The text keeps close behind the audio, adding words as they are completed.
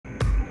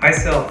I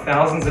sell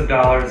thousands of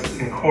dollars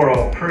in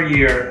coral per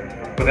year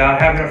without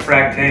having a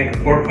frag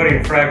tank or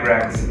putting frag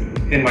racks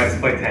in my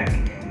display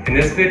tank. In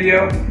this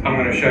video, I'm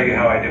going to show you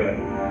how I do it.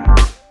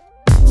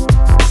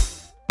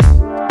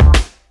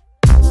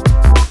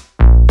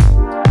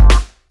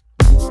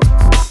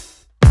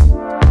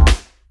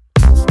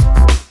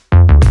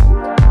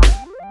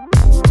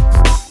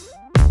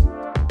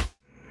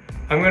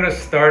 I'm going to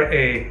start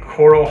a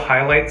coral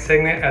highlight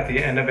segment at the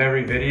end of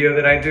every video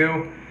that I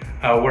do,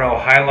 where I'll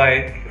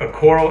highlight a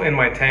coral in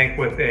my tank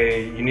with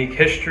a unique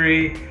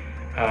history,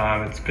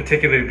 it's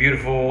particularly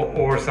beautiful,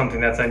 or something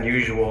that's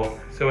unusual.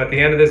 So at the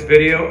end of this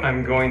video,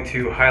 I'm going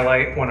to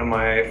highlight one of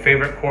my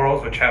favorite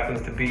corals, which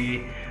happens to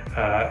be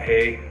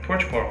a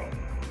torch coral.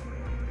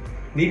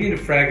 Needing to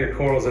frag your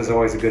corals is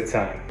always a good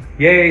time.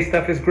 Yay,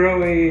 stuff is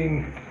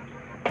growing!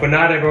 But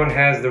not everyone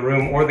has the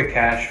room or the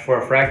cash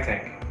for a frag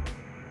tank.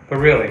 But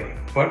really,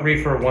 what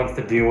reefer wants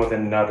to deal with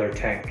another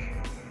tank?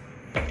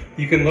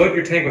 You can load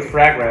your tank with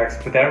frag racks,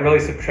 but that really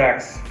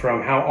subtracts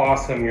from how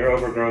awesome your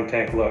overgrown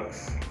tank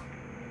looks.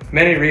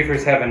 Many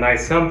reefers have a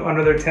nice sump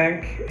under their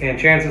tank, and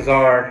chances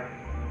are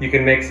you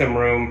can make some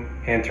room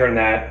and turn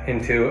that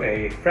into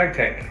a frag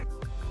tank.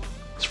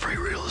 It's free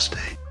real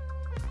estate.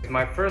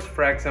 My first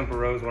frag sump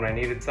arose when I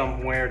needed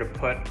somewhere to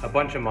put a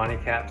bunch of monty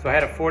caps. So I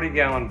had a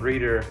 40-gallon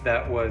breeder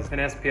that was an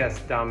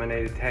SPS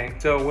dominated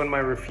tank. So when my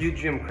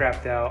refugium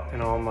crapped out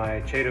and all my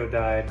chaeto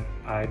died,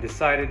 I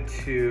decided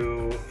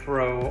to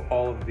throw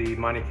all of the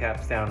monty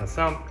caps down the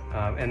sump,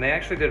 and they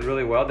actually did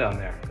really well down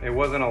there. It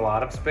wasn't a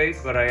lot of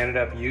space, but I ended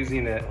up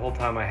using it the whole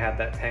time I had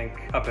that tank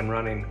up and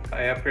running.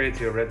 I upgraded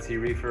to a Red Sea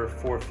Reefer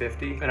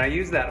 450, and I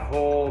used that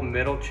whole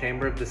middle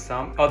chamber of the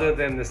sump. Other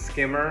than the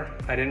skimmer,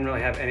 I didn't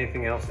really have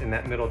anything else in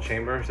that middle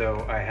chamber,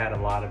 so I had a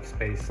lot of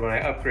space. When I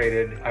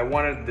upgraded, I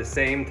wanted the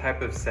same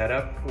type of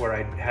setup where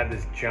I had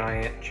this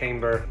giant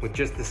chamber with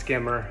just the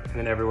skimmer and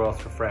then everywhere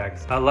else for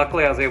frags.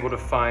 Luckily, I was able to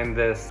find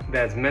this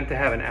that's meant to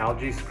have an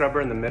algae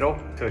scrubber in the middle,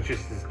 so it's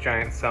just this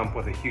giant sump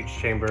with a huge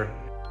chamber.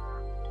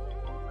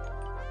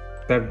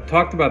 I've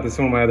talked about this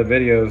in one of my other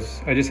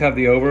videos. I just have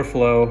the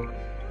overflow.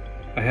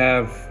 I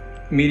have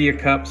media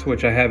cups,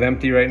 which I have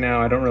empty right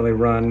now. I don't really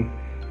run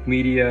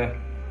media.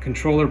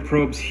 Controller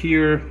probes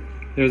here.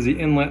 There's the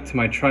inlet to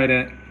my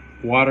trident.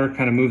 Water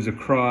kind of moves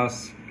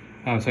across.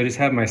 So I just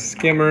have my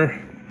skimmer.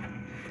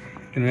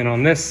 And then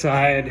on this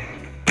side,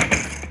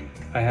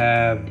 I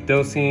have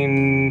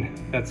dosing.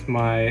 That's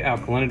my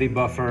alkalinity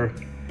buffer.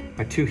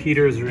 My two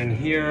heaters are in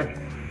here.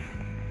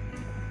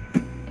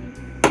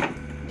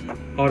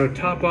 Auto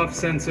top-off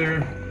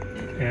sensor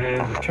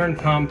and return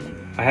pump.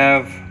 I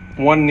have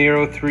one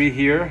Nero 3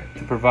 here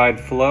to provide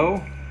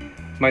flow.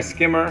 My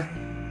skimmer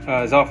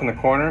is off in the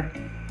corner,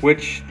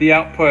 which the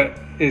output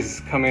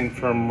is coming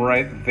from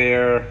right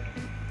there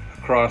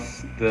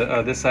across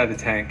the this side of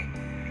the tank.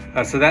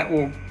 So that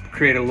will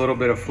create a little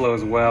bit of flow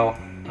as well.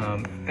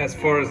 As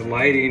far as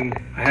lighting,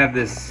 I have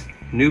this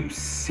Noop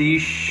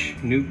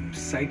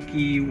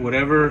Psyche,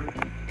 whatever,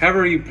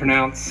 however you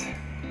pronounce,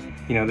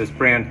 this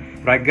brand.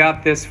 But I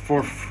got this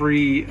for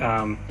free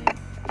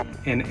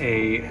in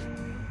a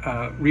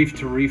Reef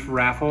to Reef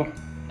raffle.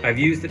 I've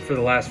used it for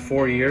the last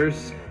 4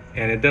 years,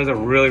 and it does a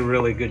really,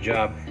 really good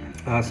job.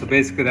 So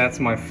basically that's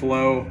my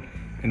flow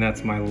and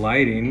that's my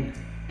lighting.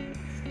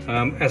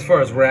 As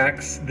far as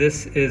racks,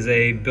 this is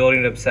a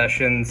Building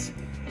Obsessions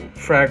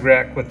frag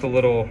rack with the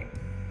little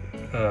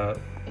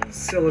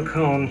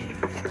silicone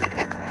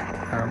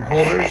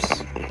holders.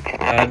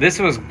 This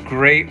was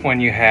great when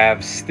you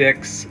have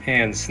sticks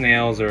and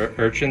snails or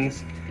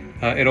urchins.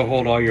 It'll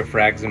hold all your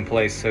frags in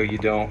place so you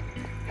don't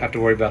have to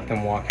worry about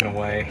them walking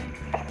away.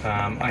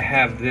 I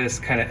have this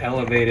kind of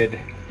elevated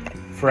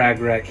frag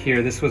rack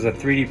here. This was a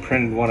 3D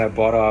printed one I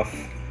bought off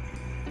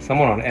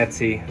someone on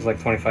Etsy. It was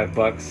like 25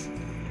 bucks.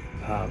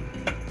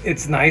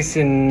 It's nice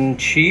and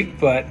cheap,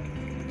 but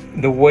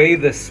the way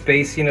the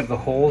spacing of the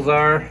holes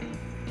are,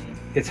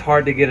 it's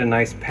hard to get a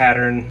nice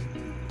pattern,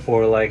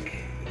 or like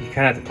you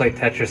kind of have to play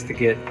Tetris to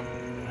get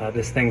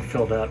this thing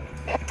filled up.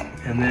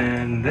 And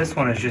then this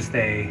one is just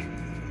a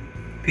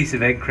piece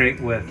of egg crate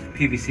with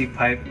PVC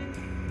pipe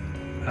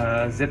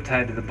zip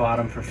tied to the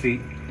bottom for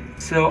feet.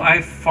 So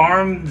I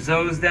farm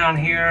zoos down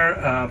here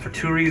for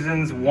two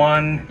reasons.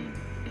 One,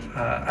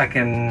 I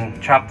can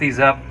chop these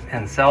up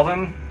and sell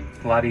them.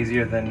 A lot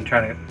easier than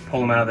trying to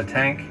pull them out of the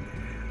tank.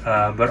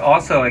 But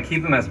also I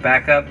keep them as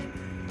backup.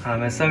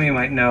 As some of you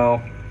might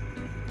know,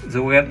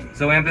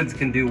 zoanthids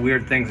can do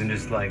weird things and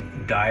just like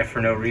die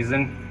for no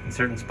reason in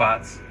certain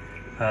spots.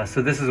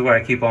 So this is where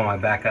I keep all my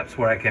backups,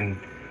 where I can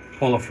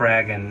pull a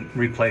frag and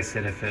replace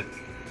it if it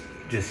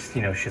just,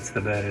 shits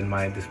the bed in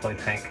my display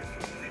tank.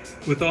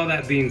 With all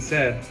that being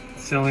said,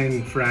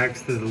 selling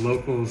frags to the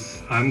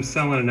locals, I'm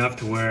selling enough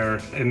to where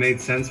it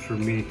made sense for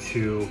me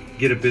to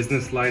get a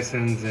business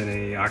license and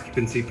a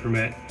occupancy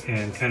permit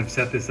and kind of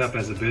set this up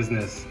as a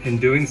business. In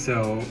doing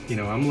so,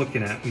 I'm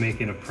looking at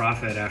making a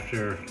profit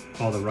after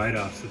all the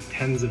write-offs of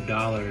tens of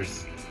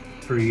dollars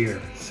per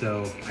year.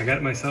 So I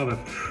got myself a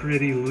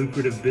pretty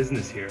lucrative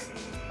business here.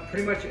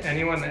 Pretty much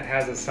anyone that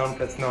has a sump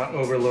that's not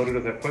overloaded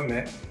with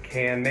equipment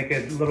can make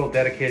a little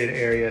dedicated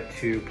area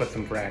to put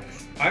some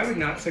frags. I would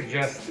not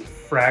suggest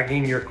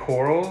fragging your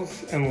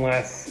corals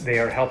unless they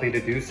are healthy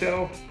to do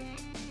so.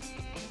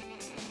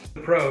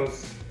 The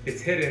pros,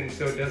 it's hidden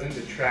so it doesn't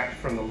detract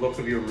from the look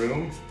of your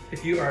room.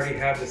 If you already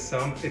have the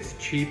sump, it's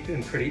cheap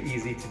and pretty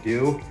easy to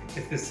do.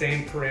 It's the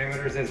same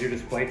parameters as your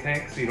display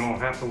tank, so you don't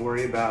have to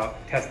worry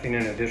about testing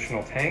an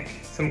additional tank.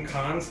 Some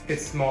cons,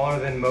 it's smaller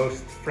than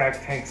most frag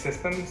tank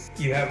systems.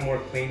 You have more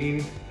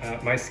cleaning.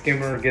 My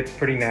skimmer gets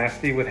pretty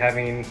nasty with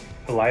having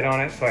a light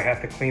on it, so I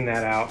have to clean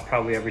that out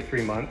probably every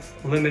 3 months.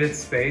 Limited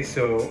space,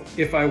 so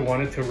if I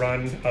wanted to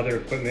run other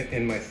equipment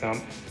in my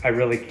sump, I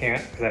really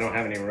can't because I don't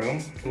have any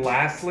room.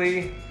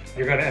 Lastly,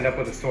 you're gonna end up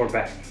with a sore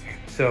back.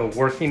 So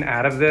working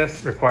out of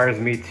this requires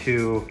me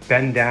to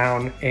bend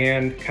down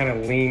and kind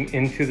of lean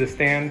into the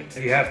stand.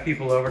 If you have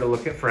people over to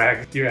look at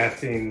frags, you're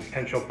asking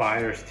potential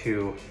buyers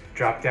to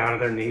drop down to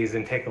their knees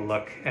and take a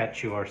look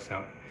at your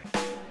sump.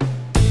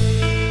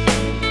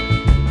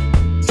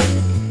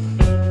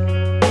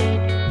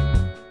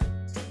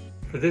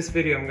 For this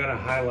video, I'm gonna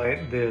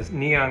highlight this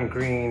neon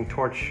green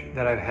torch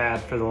that I've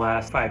had for the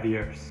last 5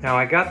 years. Now,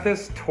 I got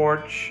this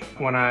torch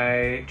when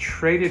I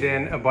traded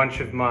in a bunch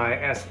of my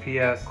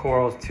SPS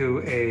corals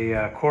to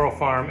a coral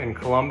farm in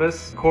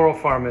Columbus. Coral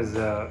farm is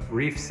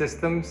Reef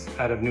Systems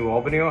out of New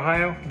Albany,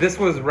 Ohio. This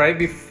was right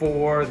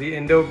before the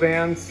Indo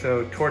ban,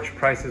 so torch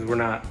prices were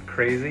not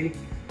crazy.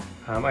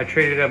 I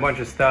traded a bunch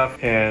of stuff,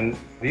 and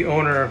the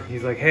owner,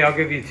 he's like, hey, I'll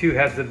give you 2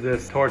 heads of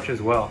this torch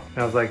as well.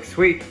 And I was like,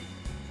 sweet.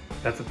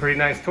 That's a pretty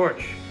nice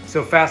torch.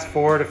 So fast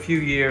forward a few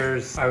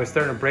years, I was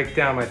starting to break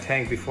down my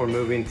tank before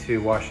moving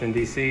to Washington,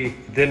 D.C.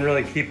 Didn't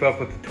really keep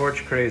up with the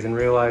torch craze and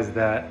realized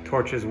that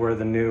torches were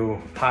the new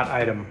hot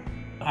item.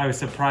 I was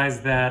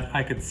surprised that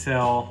I could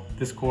sell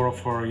this coral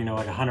for,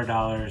 like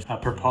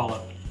 $100 per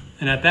polyp.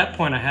 And at that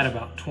point I had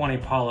about 20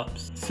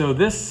 polyps. So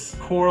this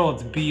coral,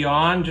 it's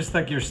beyond just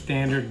like your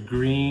standard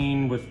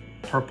green with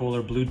purple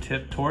or blue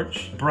tip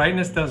torch.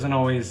 Brightness doesn't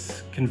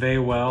always convey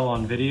well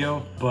on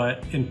video,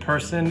 but in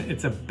person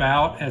it's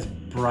about as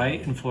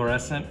bright and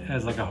fluorescent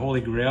as like a Holy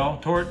Grail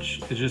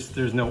torch. It's just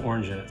there's no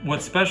orange in it.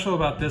 What's special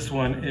about this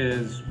one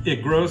is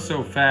it grows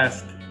so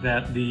fast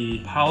that the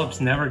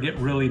polyps never get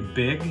really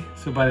big.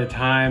 So by the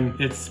time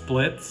it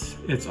splits,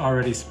 it's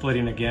already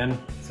splitting again.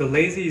 So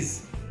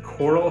Lazy's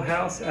Coral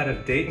House out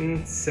of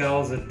Dayton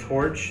sells a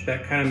torch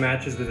that kind of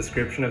matches the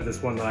description of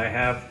this one that I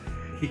have.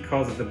 He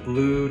calls it the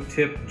blue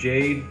tip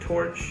jade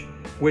torch,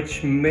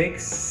 which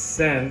makes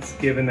sense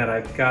given that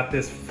I've got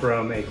this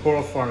from a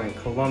coral farm in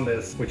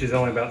Columbus, which is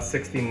only about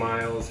 60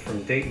 miles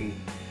from Dayton.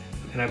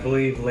 And I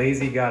believe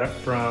Lazy got it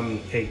from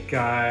a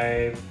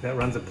guy that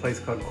runs a place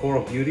called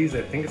Coral Beauties.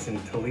 I think it's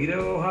in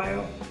Toledo,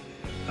 Ohio.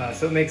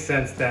 So it makes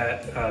sense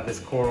that this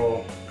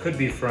coral could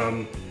be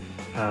from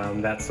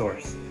that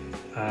source.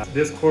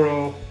 This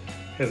coral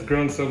has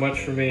grown so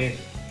much for me,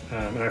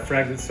 and I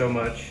fragged it so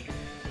much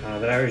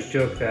that I always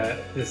joke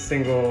that this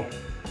single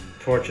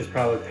torch has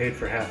probably paid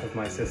for half of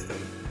my system.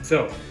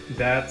 So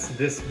that's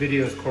this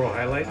video's coral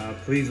highlight.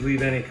 Please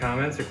leave any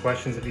comments or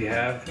questions if you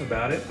have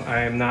about it.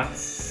 I am not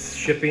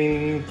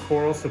shipping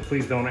coral, so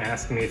please don't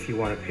ask me if you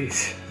want a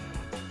piece.